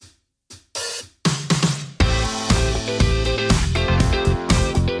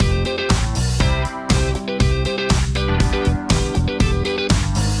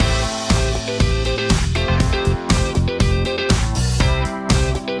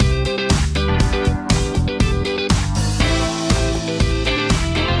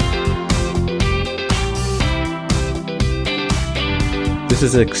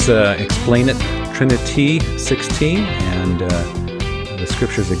This is Explain It, Trinity 16, and the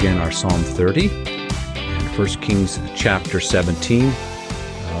scriptures again are Psalm 30 and 1 Kings chapter 17,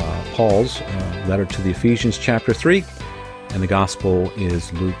 Paul's letter to the Ephesians chapter 3, and the gospel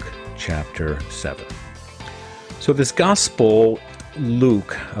is Luke chapter 7. So this gospel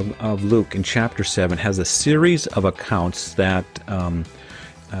of Luke in chapter 7 has a series of accounts that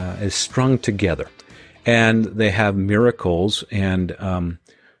is strung together. And they have miracles, and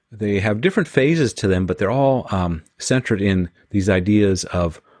they have different phases to them, but they're all centered in these ideas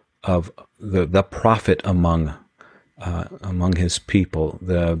of the prophet among his people,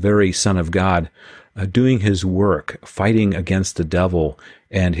 the very Son of God, doing his work, fighting against the devil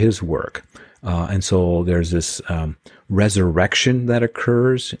and his work. And so there's this resurrection that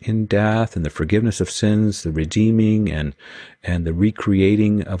occurs in death, and the forgiveness of sins, the redeeming and the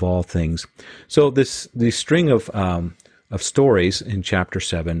recreating of all things. So the string of stories in chapter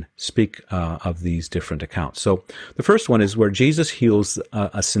 7 speak of these different accounts. So the first one is where Jesus heals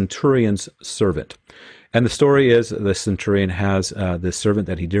a centurion's servant. And the story is the centurion has this servant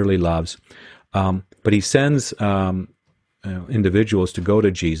that he dearly loves, but he sends individuals to go to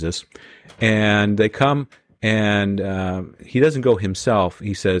Jesus, and they come, and he doesn't go himself.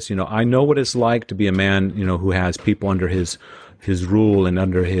 He says, I know what it's like to be a man, who has people under his rule and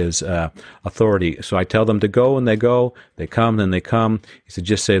under his authority. So I tell them to go, and they go. They come, and they come. He said,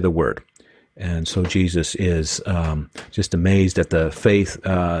 just say the word. And so Jesus is just amazed at the faith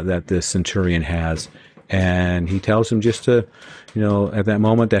that this centurion has, and he tells him just to, at that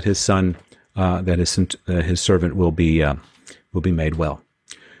moment that his son, that his servant will be made well.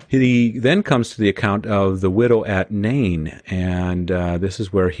 He then comes to the account of the widow at Nain, and this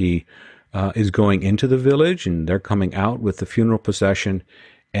is where he is going into the village, and they're coming out with the funeral procession.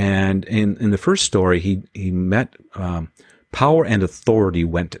 And in the first story, he met power and authority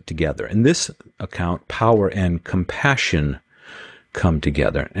went together. In this account, power and compassion come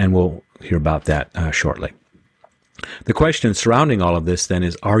together, and we'll hear about that shortly. The question surrounding all of this then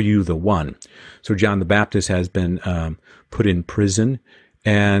is, are you the one? So John the Baptist has been put in prison,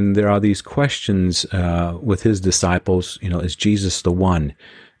 and there are these questions with his disciples, is Jesus the one?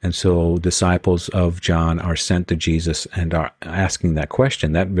 And so disciples of John are sent to Jesus and are asking that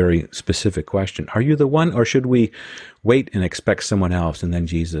question, that very specific question. Are you the one, or should we wait and expect someone else? And then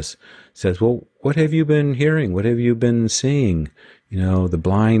Jesus says, well, what have you been hearing? What have you been seeing? The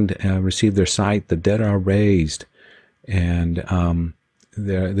blind receive their sight, the dead are raised. And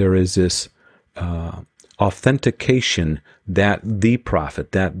there is this authentication that the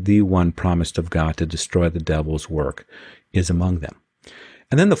prophet, that the one promised of God to destroy the devil's work, is among them.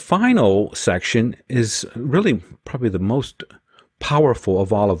 And then the final section is really probably the most powerful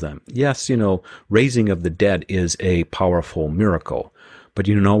of all of them. Yes, raising of the dead is a powerful miracle, but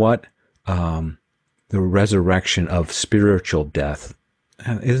you know what? The resurrection of spiritual death,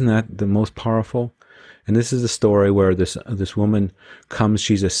 isn't that the most powerful? And this is the story where this woman comes.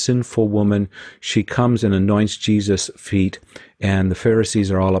 She's a sinful woman. She comes and anoints Jesus' feet, and the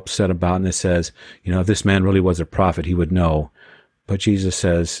Pharisees are all upset about it. And it says, if this man really was a prophet, he would know. But Jesus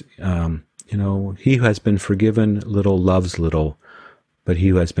says, he who has been forgiven little loves little, but he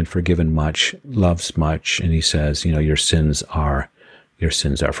who has been forgiven much loves much. And he says, your sins are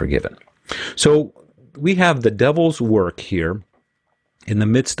forgiven. So we have the devil's work here in the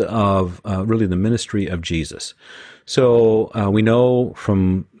midst of really the ministry of Jesus. So we know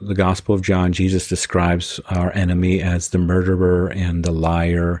from the Gospel of John, Jesus describes our enemy as the murderer and the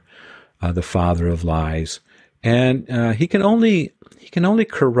liar, the father of lies, and he can only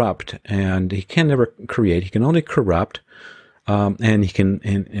corrupt, and he can never create. He can only corrupt, and he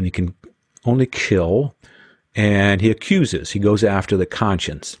can only kill, and he accuses. He goes after the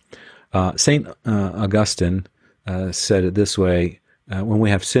conscience. Saint Augustine said it this way. When we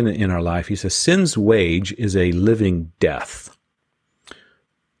have sin in our life, he says, sin's wage is a living death,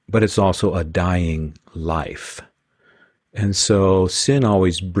 but it's also a dying life. And so sin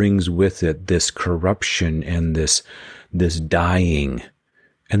always brings with it this corruption and this dying,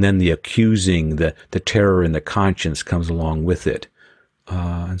 and then the accusing, the terror in the conscience comes along with it.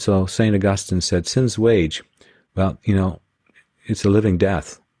 And so St. Augustine said, sin's wage, well, it's a living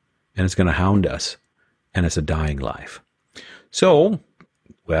death, and it's going to hound us, and it's a dying life. So,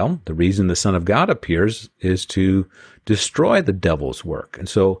 well, the reason the Son of God appears is to destroy the devil's work. And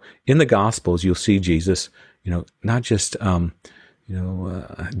so in the Gospels, you'll see Jesus, not just,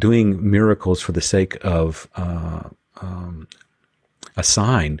 doing miracles for the sake of a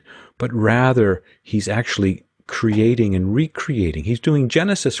sign, but rather he's actually creating and recreating. He's doing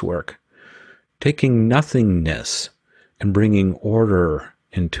Genesis work, taking nothingness and bringing order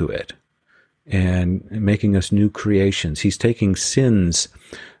into it and making us new creations. He's taking sins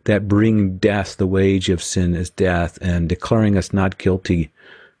that bring death, the wage of sin is death, and declaring us not guilty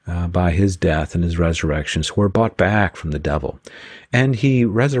by his death and his resurrection. So we're bought back from the devil. And he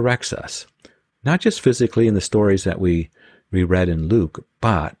resurrects us, not just physically in the stories that we read in Luke,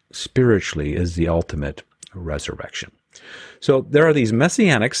 but spiritually is the ultimate resurrection. So there are these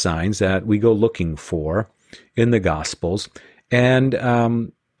messianic signs that we go looking for in the Gospels, and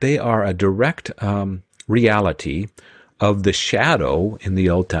they are a direct reality of the shadow in the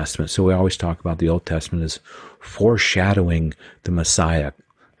Old Testament. So we always talk about the Old Testament as foreshadowing the Messiah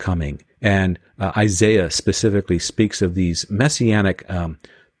coming. And Isaiah specifically speaks of these messianic,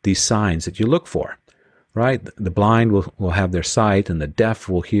 these signs that you look for, right? The blind will have their sight, and the deaf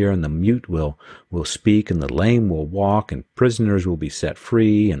will hear, and the mute will speak, and the lame will walk, and prisoners will be set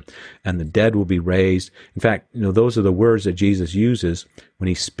free, and the dead will be raised. In fact, those are the words that Jesus uses when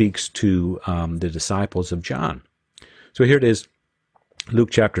he speaks to the disciples of John. So here it is,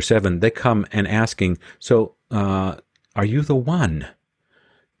 Luke chapter 7. They come and asking, so are you the one?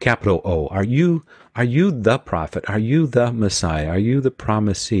 Capital O. Are you the prophet? Are you the Messiah? Are you the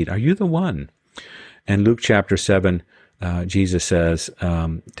promised seed? Are you the one? And Luke chapter 7, Jesus says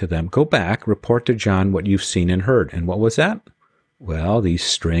to them, go back, report to John what you've seen and heard. And what was that? Well, these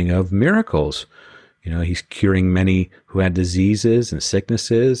string of miracles. He's curing many who had diseases and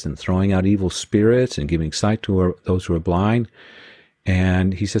sicknesses and throwing out evil spirits and giving sight to those who are blind.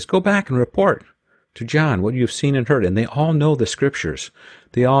 And he says, go back and report to John what you've seen and heard. And they all know the scriptures.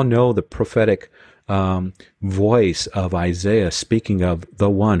 They all know the prophetic voice of Isaiah speaking of the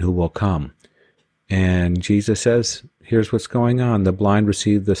one who will come. And Jesus says, here's what's going on. The blind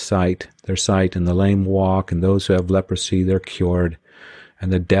receive their sight, and the lame walk, and those who have leprosy, they're cured.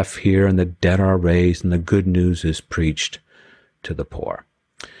 And the deaf hear, and the dead are raised, and the good news is preached to the poor.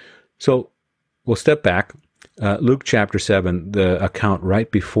 So we'll step back. Luke chapter 7, the account right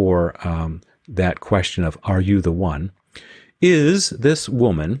before that question of, are you the one, is this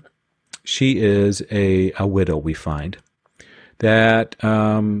woman. She is a widow, we find, that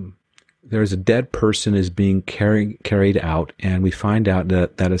there's a dead person is being carried out, and we find out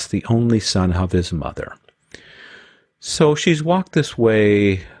that it's the only son of his mother. So she's walked this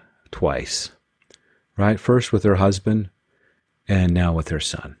way twice, right? First with her husband, and now with her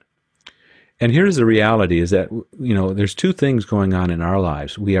son. And here's the reality is that, there's two things going on in our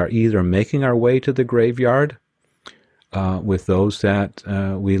lives. We are either making our way to the graveyard with those that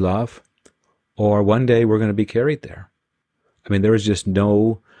we love, or one day we're going to be carried there. I mean, there is just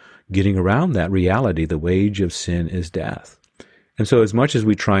no getting around that reality. The wage of sin is death. And so as much as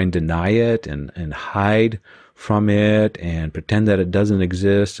we try and deny it and hide from it and pretend that it doesn't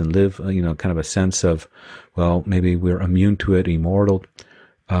exist and live, kind of a sense of, well, maybe we're immune to it, immortal,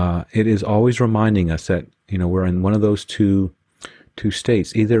 it is always reminding us that, we're in one of those two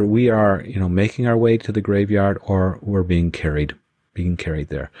states. Either we are, making our way to the graveyard, or we're being carried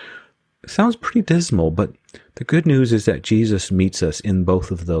there. It sounds pretty dismal, but the good news is that Jesus meets us in both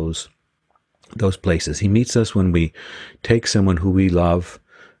of those places. He meets us when we take someone who we love,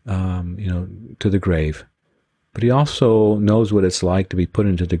 to the grave. But he also knows what it's like to be put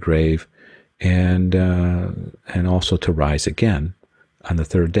into the grave, and also to rise again on the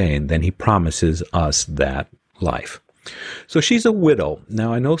third day. And then he promises us that life. So she's a widow.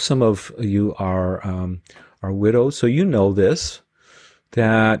 Now I know some of you are widows, so you know this,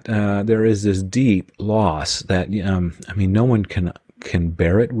 that there is this deep loss that no one can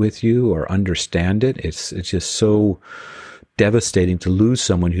bear it with you or understand it. It's just so devastating to lose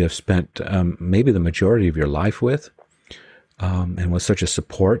someone you have spent maybe the majority of your life with, and was such a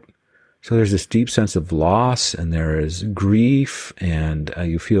support. So there's this deep sense of loss, and there is grief, and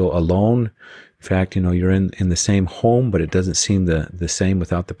you feel alone. In fact, you're in the same home, but it doesn't seem the same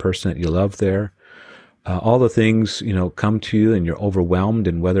without the person that you love there. All the things, come to you, and you're overwhelmed,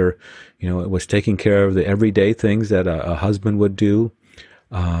 and whether, it was taking care of the everyday things that a husband would do,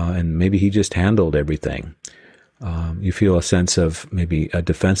 and maybe he just handled everything. You feel a sense of maybe a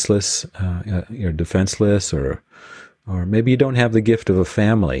defenseless, you're defenseless, or maybe you don't have the gift of a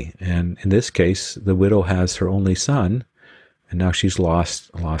family. And in this case, the widow has her only son, and now she's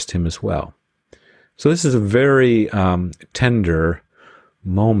lost him as well. So this is a very tender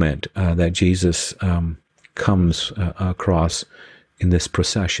moment that Jesus comes across in this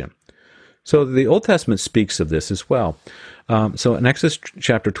procession. So the Old Testament speaks of this as well. So in Exodus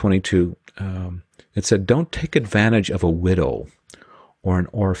chapter 22, it said, "Don't take advantage of a widow or an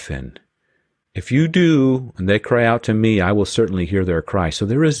orphan. If you do, and they cry out to me, I will certainly hear their cry." So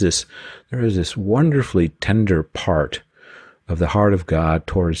there is this wonderfully tender part the heart of God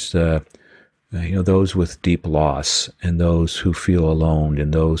towards those with deep loss, and those who feel alone,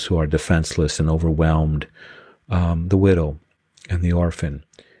 and those who are defenseless and overwhelmed, the widow and the orphan.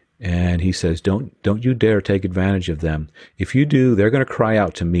 And he says, don't you dare take advantage of them. If you do, they're going to cry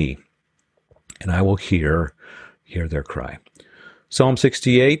out to me, and I will hear their cry. Psalm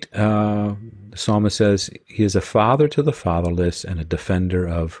 68, the psalmist says, he is a father to the fatherless and a defender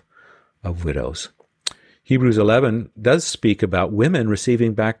of widows. Hebrews 11 does speak about women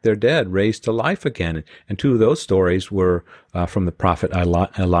receiving back their dead, raised to life again. And two of those stories were from the prophet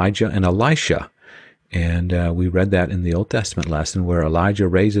Elijah and Elisha. And we read that in the Old Testament lesson where Elijah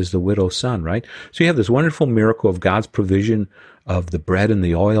raises the widow's son, right? So you have this wonderful miracle of God's provision of the bread and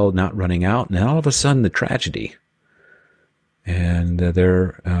the oil not running out, and then all of a sudden the tragedy. And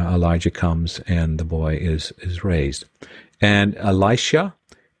there Elijah comes, and the boy is raised. And Elisha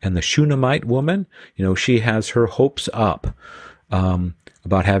and the Shunammite woman, she has her hopes up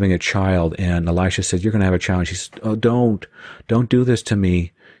about having a child. And Elisha said, you're going to have a child. And she says, oh, don't do this to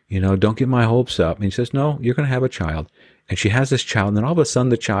me. Don't get my hopes up. And he says, no, you're going to have a child. And she has this child. And then all of a sudden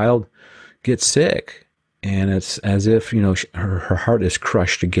the child gets sick. And it's as if, her heart is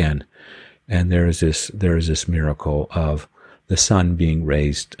crushed again. And there is this miracle of the son being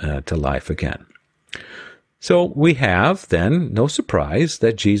raised to life again. So we have then, no surprise,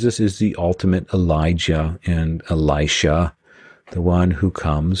 that Jesus is the ultimate Elijah and Elisha, the one who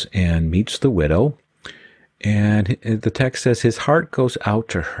comes and meets the widow. And the text says his heart goes out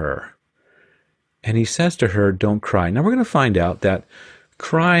to her. And he says to her, don't cry. Now we're going to find out that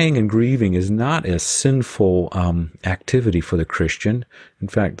crying and grieving is not a sinful activity for the Christian. In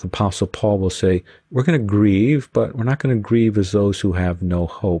fact, the Apostle Paul will say, we're going to grieve, but we're not going to grieve as those who have no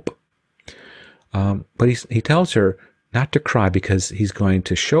hope. But he tells her not to cry because he's going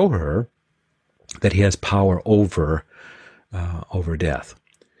to show her that he has power over death.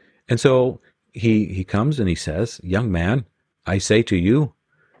 And so he comes and he says, young man, I say to you,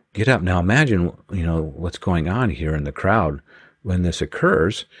 get up. Now imagine, what's going on here in the crowd when this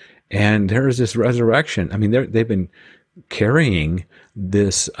occurs. And there is this resurrection. I mean, they've been carrying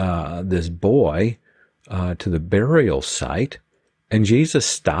this boy to the burial site, and Jesus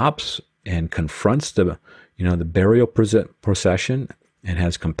stops and confronts the burial procession and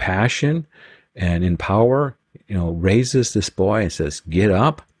has compassion and in power, raises this boy and says, get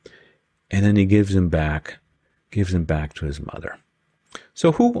up. And then he gives him back to his mother.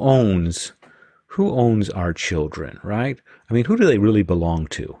 So who owns our children, right? I mean, who do they really belong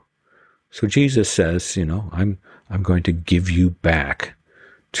to? So Jesus says, I'm going to give you back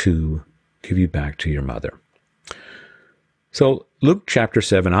to your mother. So Luke chapter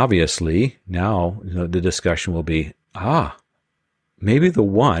 7, obviously, now the discussion will be, maybe the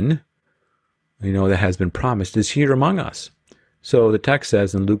one, that has been promised is here among us. So the text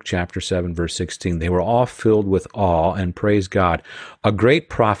says in Luke chapter 7, verse 16, they were all filled with awe and praised God. A great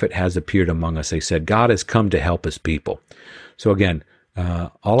prophet has appeared among us. They said, God has come to help his people. So again,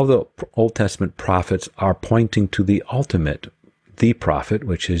 all of the Old Testament prophets are pointing to the ultimate, the prophet,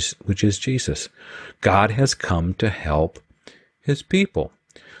 which is Jesus. God has come to help his people.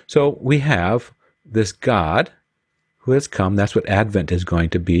 So we have this God who has come. That's what Advent is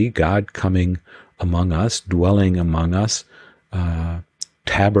going to be. God coming among us, dwelling among us,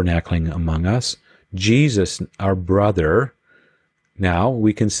 tabernacling among us. Jesus, our brother, now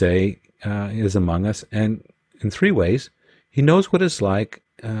we can say is among us. And in three ways, he knows what it's like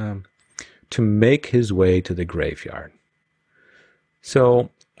to make his way to the graveyard. So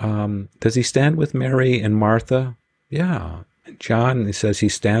does he stand with Mary and Martha? Yeah. John, he says he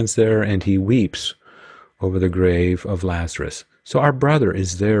stands there and he weeps over the grave of Lazarus. So our brother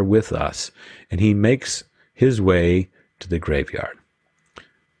is there with us, and he makes his way to the graveyard.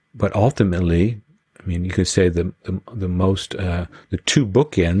 But ultimately, I mean, you could say the two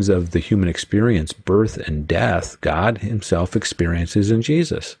bookends of the human experience, birth and death, God himself experiences in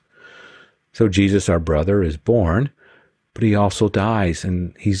Jesus. So Jesus, our brother, is born, but he also dies,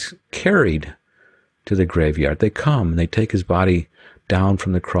 and he's carried to the graveyard. They come and they take his body down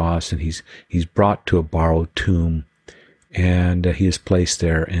from the cross, and he's brought to a borrowed tomb, and he is placed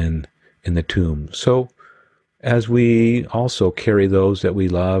there in the tomb. So as we also carry those that we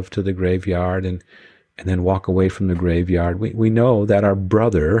love to the graveyard and then walk away from the graveyard, we know that our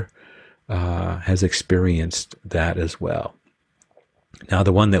brother has experienced that as well. Now,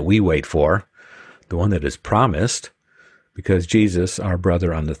 the one that we wait for, the one that is promised, because Jesus, our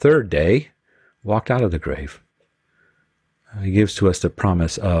brother, on the third day, walked out of the grave. He gives to us the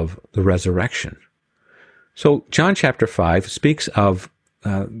promise of the resurrection. So John chapter 5 speaks of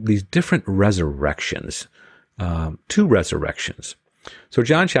these different resurrections. two resurrections. So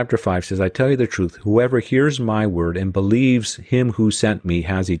John chapter 5 says, I tell you the truth, whoever hears my word and believes him who sent me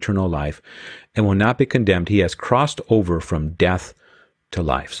has eternal life and will not be condemned. He has crossed over from death to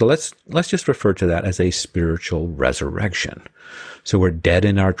life. So let's just refer to that as a spiritual resurrection. So we're dead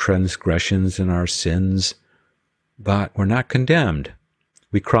in our transgressions and our sins, but we're not condemned.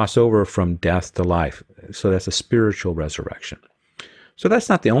 We cross over from death to life. So that's a spiritual resurrection. So that's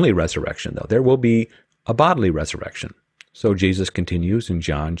not the only resurrection, though. There will be a bodily resurrection. So Jesus continues in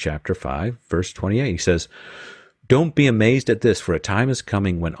John chapter 5, verse 28. He says, don't be amazed at this, for a time is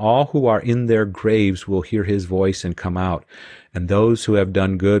coming when all who are in their graves will hear his voice and come out, and those who have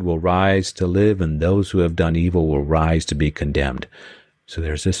done good will rise to live, and those who have done evil will rise to be condemned. So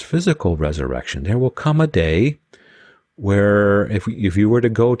there's this physical resurrection. There will come a day where if you were to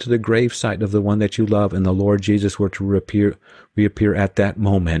go to the gravesite of the one that you love and the Lord Jesus were to reappear at that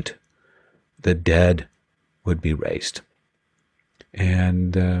moment, the dead would be raised.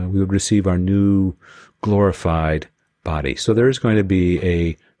 And we would receive our new glorified body. So there is going to be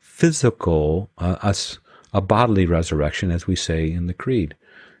a physical, a bodily resurrection, as we say in the Creed.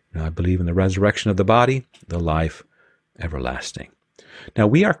 I believe in the resurrection of the body, the life everlasting. Now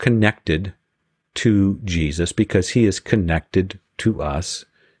we are connected to Jesus because he is connected to us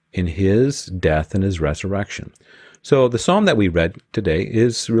in his death and his resurrection. So the psalm that we read today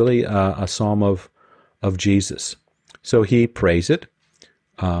is really a psalm of Jesus. So he prays it,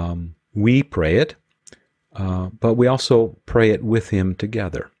 we pray it, but we also pray it with him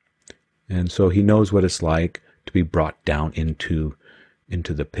together. And so he knows what it's like to be brought down into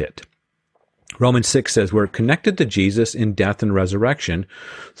the pit. Romans 6 says we're connected to Jesus in death and resurrection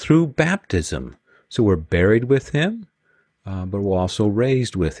through baptism. So we're buried with him, but we're also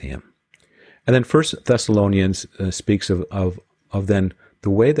raised with him. And then 1 Thessalonians speaks of then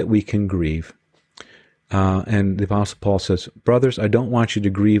the way that we can grieve. And the Apostle Paul says, brothers, I don't want you to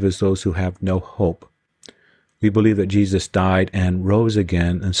grieve as those who have no hope. We believe that Jesus died and rose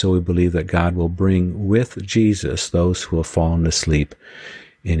again, and so we believe that God will bring with Jesus those who have fallen asleep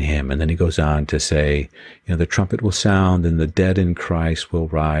in him. And then he goes on to say, the trumpet will sound and the dead in Christ will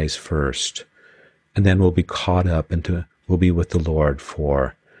rise first. And then we'll be caught up and we'll be with the Lord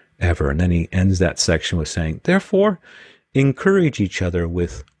forever. And then he ends that section with saying, therefore, encourage each other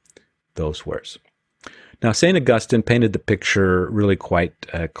with those words. Now, St. Augustine painted the picture really quite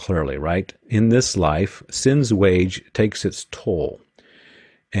clearly, right? In this life, sin's wage takes its toll.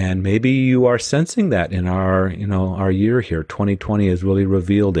 And maybe you are sensing that in our year here. 2020 has really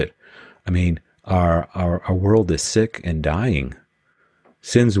revealed it. I mean, our world is sick and dying.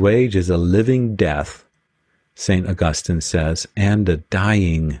 Sin's wage is a living death, St. Augustine says, and a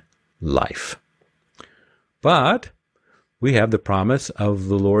dying life. But we have the promise of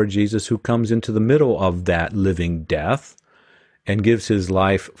the Lord Jesus who comes into the middle of that living death and gives his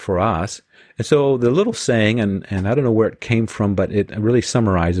life for us. And so the little saying, and I don't know where it came from, but it really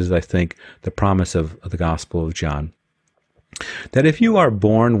summarizes, I think, the promise of the Gospel of John, that if you are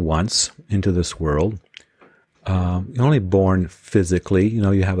born once into this world, you're only born physically,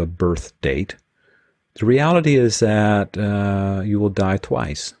 you have a birth date. The reality is that you will die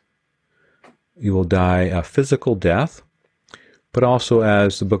twice. You will die a physical death, but also,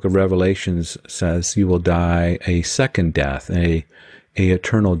 as the book of Revelations says, you will die a second death, a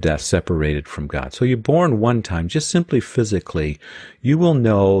eternal death separated from God. So you're born one time, just simply physically. You will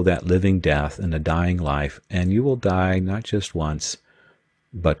know that living death and a dying life, and you will die not just once,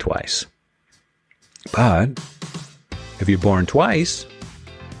 but twice. But if you're born twice,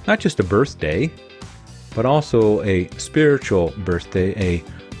 not just a birthday, but also a spiritual birthday,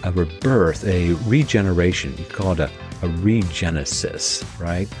 a rebirth, a regeneration. You call it a regenesis,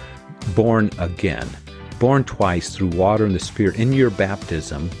 right? Born again. Born twice through water and the Spirit in your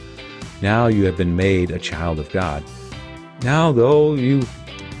baptism. Now you have been made a child of God. Now, though you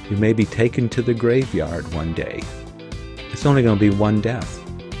may be taken to the graveyard one day, it's only going to be one death.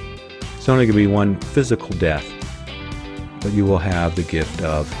 It's only going to be one physical death, but you will have the gift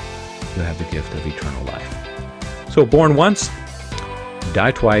of eternal life. So born once,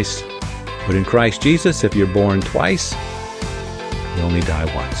 die twice, but in Christ Jesus, if you're born twice, you only die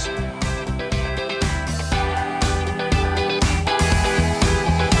once.